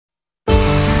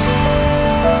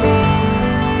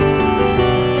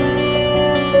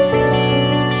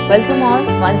Welcome all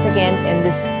once again in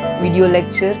this video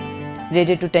lecture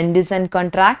related to tenders and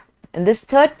contract. In this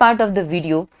third part of the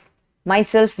video,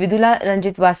 myself Vidula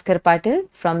Ranjit Vaskar Patil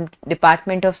from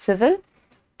Department of Civil,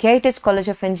 KITS College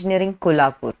of Engineering,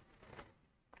 Kolhapur.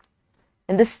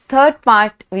 In this third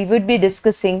part, we would be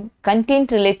discussing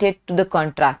content related to the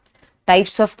contract,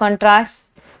 types of contracts,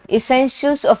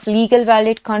 essentials of legal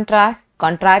valid contract,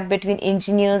 contract between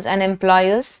engineers and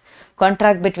employers,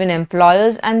 contract between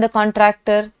employers and the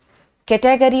contractor,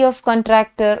 category of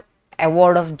contractor,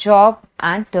 award of job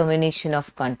and termination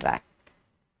of contract.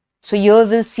 So here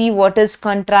we'll see what is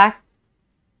contract.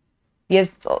 We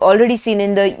have already seen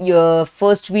in the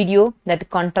first video that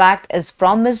contract is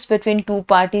promise between two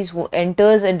parties who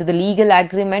enters into the legal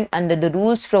agreement under the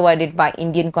rules provided by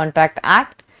Indian Contract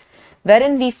Act,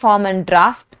 wherein we form a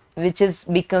draft which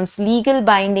becomes legal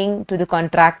binding to the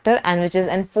contractor and which is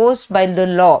enforced by the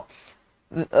law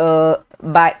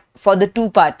for the two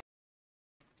parties.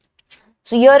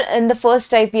 So here in the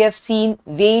first type we have seen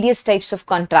various types of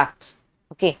contracts.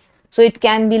 Okay, so it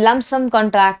can be lump sum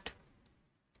contract.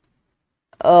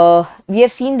 We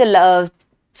have seen the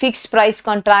fixed price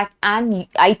contract and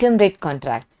item rate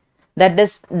contract. That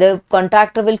is, the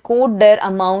contractor will quote their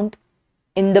amount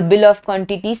in the bill of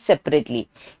quantity separately.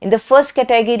 In the first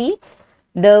category,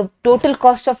 the total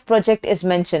cost of project is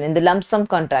mentioned in the lump sum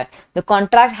contract. The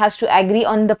contract has to agree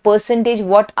on the percentage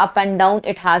what up and down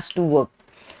it has to work.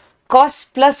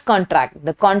 Cost plus contract.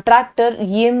 The contractor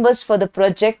reimburses for the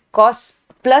project cost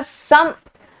plus some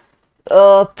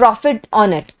profit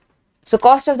on it. So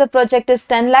cost of the project is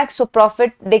 10 lakhs, so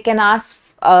profit they can ask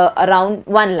around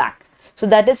 1 lakh. So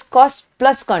that is cost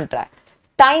plus contract.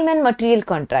 Time and material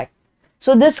contract.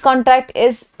 So this contract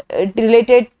is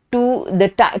related to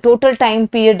the total time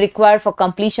period required for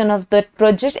completion of the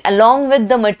project along with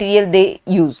the material they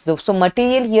use. So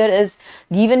material here is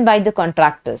given by the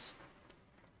contractors.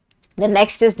 The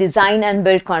next is design and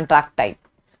build contract type.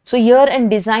 So here in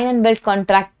design and build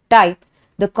contract type,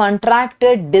 the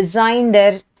contractor design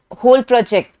their whole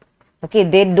project. Okay,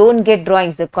 they don't get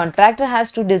drawings. The contractor has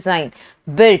to design,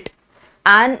 build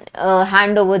and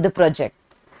hand over the project.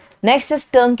 Next is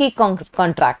turnkey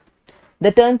contract.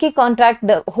 The turnkey contract,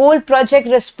 the whole project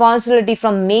responsibility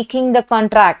from making the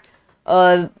contract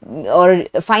or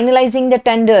finalizing the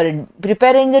tender,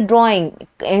 preparing the drawing,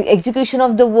 execution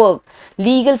of the work,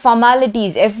 legal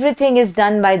formalities, everything is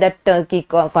done by that turnkey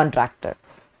contractor.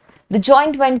 The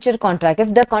joint venture contract,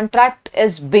 if the contract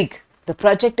is big, the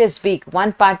project is big,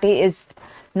 one party is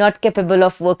not capable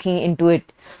of working into it.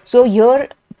 So here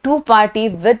two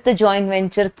parties with the joint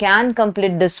venture can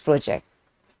complete this project.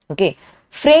 Okay.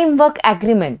 Framework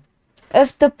agreement.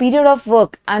 If the period of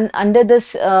work and under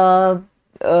this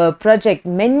project,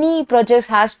 many projects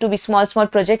has to be small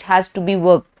project has to be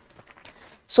worked.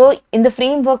 So in the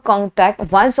framework contract,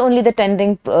 once only the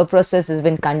tendering process has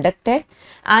been conducted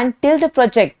and till the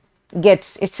project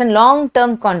gets, it's a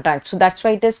long-term contract. So that's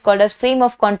why it is called as frame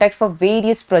of contract for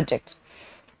various projects.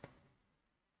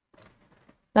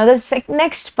 Now the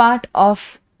next part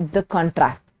of the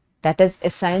contract, that is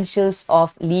essentials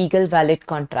of legal valid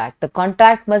contract. The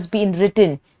contract must be in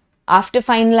written. After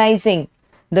finalizing,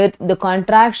 the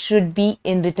contract should be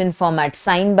in written format,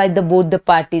 signed by both the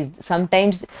parties.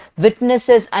 Sometimes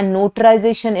witnesses and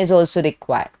notarization is also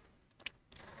required.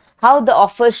 How the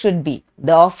offer should be.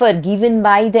 The offer given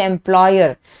by the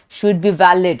employer should be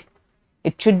valid.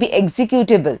 It should be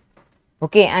executable.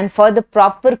 Okay, and for the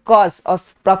proper cause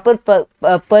of proper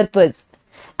purpose.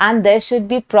 And there should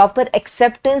be proper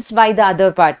acceptance by the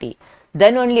other party.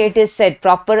 Then only it is said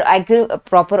proper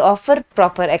offer,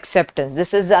 proper acceptance.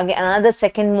 This is again another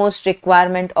second most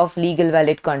requirement of legal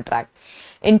valid contract.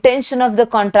 Intention of the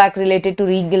contract related to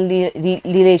legal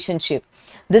relationship.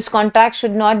 This contract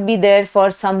should not be there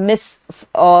for some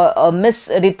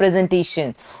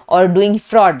misrepresentation or doing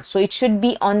fraud. So it should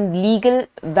be on legal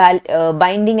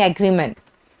binding agreement.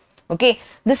 Okay,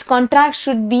 this contract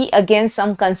should be against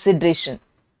some consideration.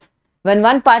 When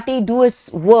one party do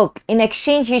its work, in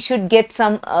exchange he should get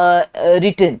some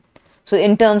return. So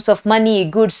in terms of money,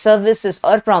 goods, services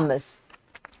or promise.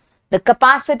 The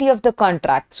capacity of the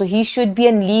contract. So he should be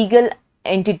a legal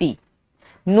entity.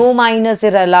 No minors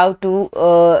are allowed to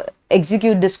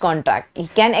execute this contract. He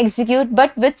can execute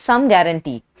but with some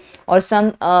guarantee or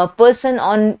some person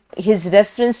on his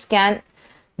reference can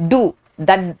do.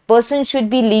 That person should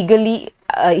be legally,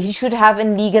 he should have a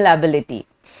legal ability.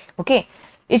 Okay.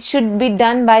 It should be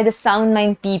done by the sound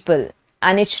mind people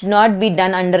and it should not be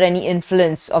done under any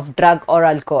influence of drug or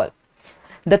alcohol.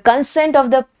 The consent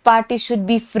of the party should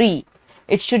be free.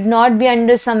 It should not be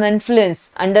under some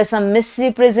influence, under some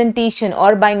misrepresentation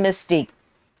or by mistake.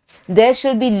 There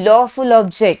should be lawful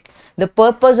object. The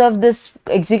purpose of this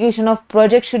execution of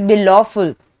project should be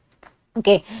lawful.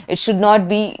 Okay, it should not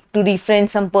be to refrain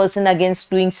some person against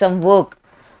doing some work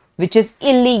which is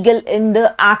illegal in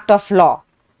the act of law.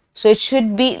 So it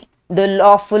should be the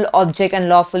lawful object and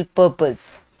lawful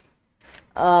purpose.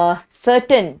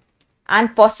 Certain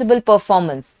and possible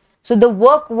performance. So the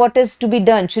work what is to be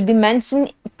done should be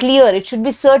mentioned clear. It should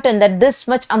be certain that this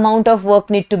much amount of work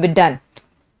need to be done.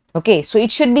 Okay, so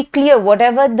it should be clear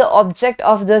whatever the object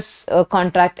of this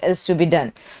contract is to be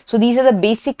done. So these are the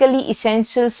basically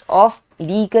essentials of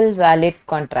legal valid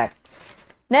contract.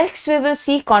 Next we will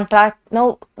see contract.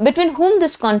 Now between whom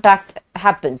this contract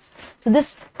happens. So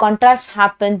this contracts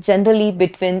happen generally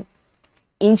between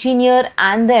engineer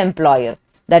and the employer,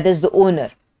 that is the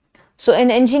owner. So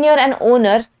in engineer and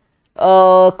owner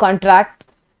contract,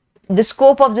 the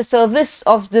scope of the service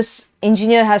of this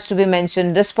engineer has to be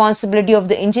mentioned, responsibility of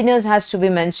the engineers has to be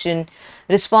mentioned,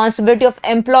 responsibility of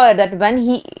employer, that when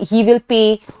he will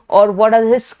pay, or what are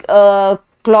his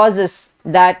clauses,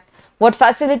 that what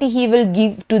facility he will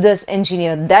give to this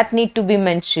engineer, that need to be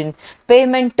mentioned,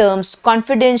 payment terms,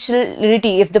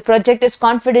 confidentiality, if the project is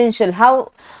confidential,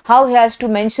 how he has to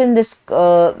mention this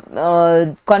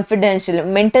confidential,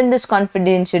 maintain this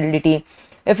confidentiality.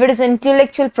 If it is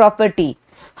intellectual property,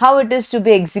 how it is to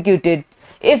be executed.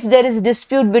 If there is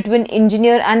dispute between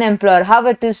engineer and employer, how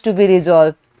it is to be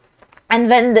resolved. And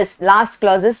when this last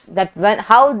clauses, that when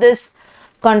how this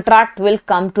contract will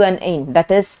come to an end,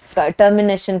 that is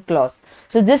termination clause.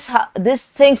 So these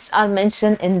things are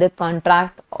mentioned in the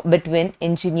contract between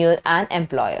engineer and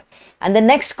employer. And the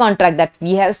next contract that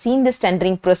we have seen this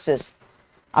tendering process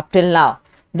up till now,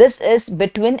 this is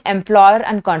between employer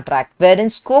and contract, wherein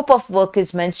scope of work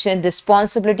is mentioned,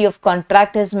 responsibility of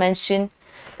contract is mentioned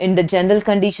in the general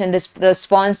condition,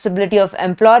 responsibility of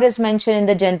employer is mentioned in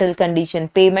the general condition,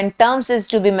 payment terms is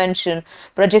to be mentioned,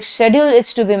 project schedule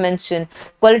is to be mentioned,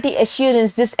 quality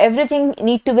assurance, this everything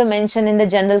need to be mentioned in the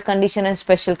general condition and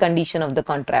special condition of the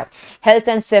contract. Health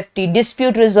and safety,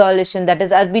 dispute resolution, that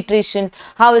is arbitration,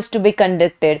 how is to be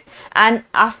conducted, and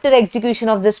after execution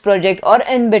of this project or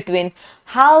in between,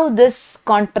 how this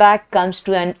contract comes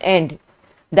to an end.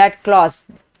 That clause,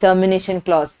 termination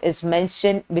clause, is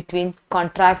mentioned between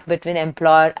contract between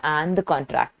employer and the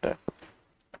contractor.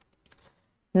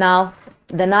 Now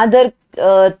the another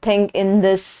thing in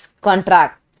this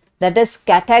contract, that is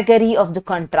category of the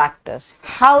contractors,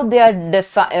 how they are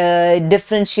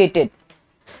differentiated.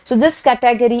 So this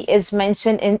category is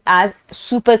mentioned in as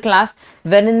super class,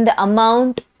 wherein the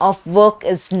amount of work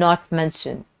is not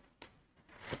mentioned.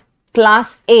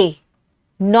 Class A,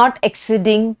 not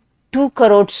exceeding 2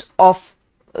 crores of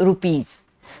rupees.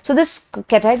 So this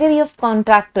category of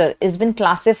contractor is been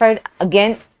classified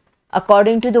again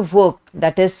according to the work,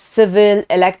 that is civil,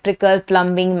 electrical,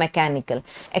 plumbing, mechanical,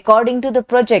 according to the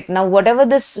project. Now whatever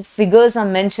this figures are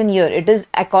mentioned here, it is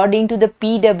according to the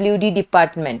PWD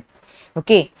department.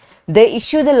 Okay, they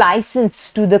issue the license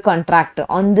to the contractor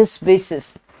on this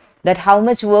basis, that how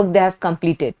much work they have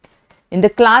completed. In the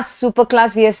class, super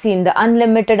class, we have seen the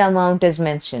unlimited amount is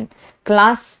mentioned.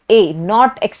 Class A,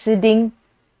 not exceeding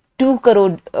 2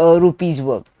 crore rupees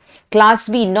work. Class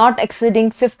B, not exceeding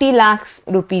 50 lakhs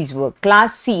rupees work.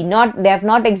 Class C, they have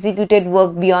not executed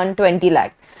work beyond 20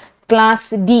 lakh.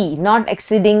 Class D, not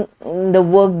exceeding the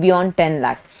work beyond 10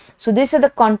 lakh. So these are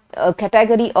the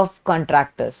category of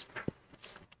contractors.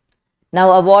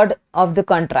 Now award of the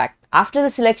contract. After the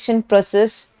selection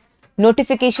process,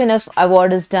 notification of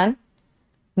award is done.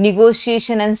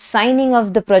 Negotiation and signing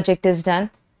of the project is done.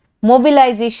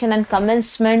 Mobilization and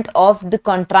commencement of the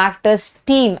contractor's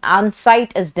team on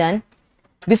site is done.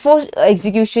 Before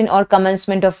execution or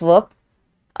commencement of work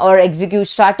or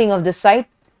starting of the site,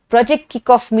 project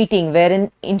kickoff meeting,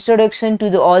 wherein introduction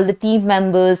to all the team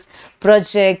members,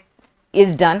 project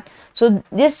is done. So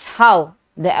this how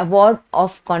the award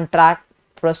of contract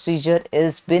procedure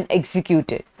is been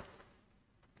executed.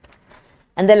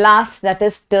 And the last, that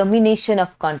is termination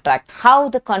of contract. How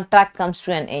the contract comes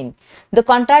to an end. The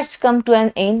contracts come to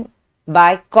an end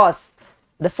by cause.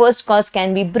 The first cause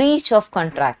can be breach of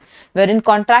contract, wherein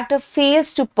contractor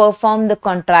fails to perform the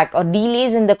contract or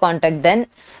delays in the contract, then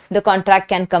the contract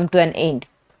can come to an end.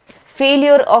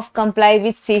 Failure of comply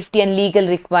with safety and legal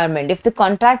requirement. If the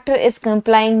contractor is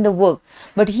complying the work,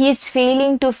 but he is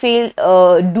failing to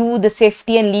do the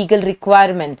safety and legal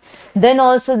requirement, then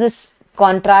also this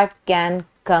contract can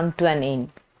come to an end.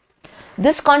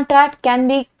 This contract can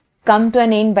be come to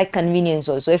an end by convenience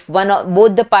also. If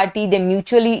both the party, they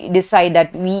mutually decide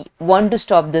that we want to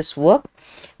stop this work,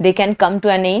 they can come to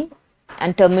an end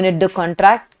and terminate the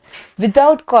contract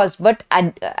without cause, but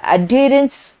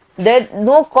adherence there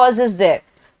no cause is there,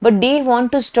 but they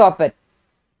want to stop it.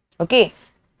 Okay,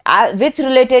 with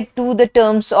related to the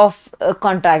terms of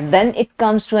contract, then it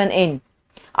comes to an end.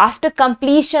 After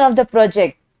completion of the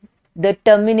project, the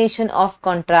termination of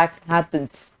contract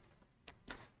happens.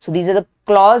 So these are the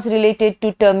clause related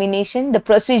to termination. The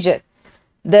procedure,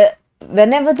 the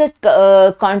whenever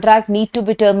the contract need to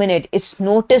be terminated, it's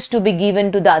notice to be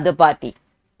given to the other party.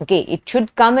 Okay, it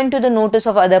should come into the notice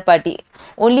of other party.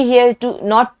 Only he has to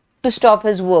not to stop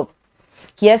his work.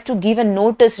 He has to give a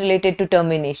notice related to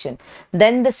termination.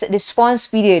 Then the response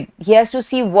period, he has to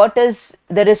see what is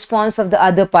the response of the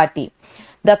other party.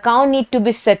 The account need to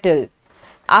be settled.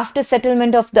 After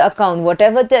settlement of the account,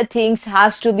 whatever the things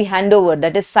has to be handed over,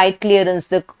 that is site clearance,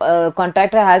 the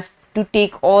contractor has to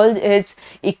take all his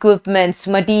equipments,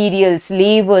 materials,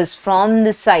 labors from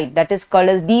the site, that is called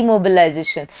as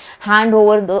demobilization. Hand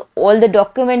over all the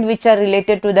documents which are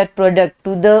related to that product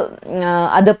to the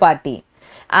other party.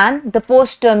 And the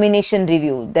post termination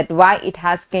review, that why it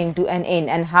has came to an end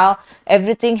and how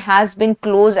everything has been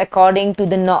closed according to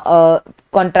the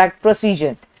contract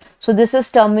procedure. So this is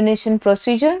termination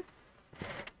procedure.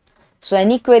 So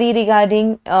any query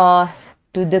regarding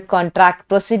to the contract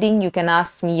proceeding, you can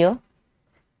ask me here.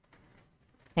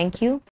 Thank you.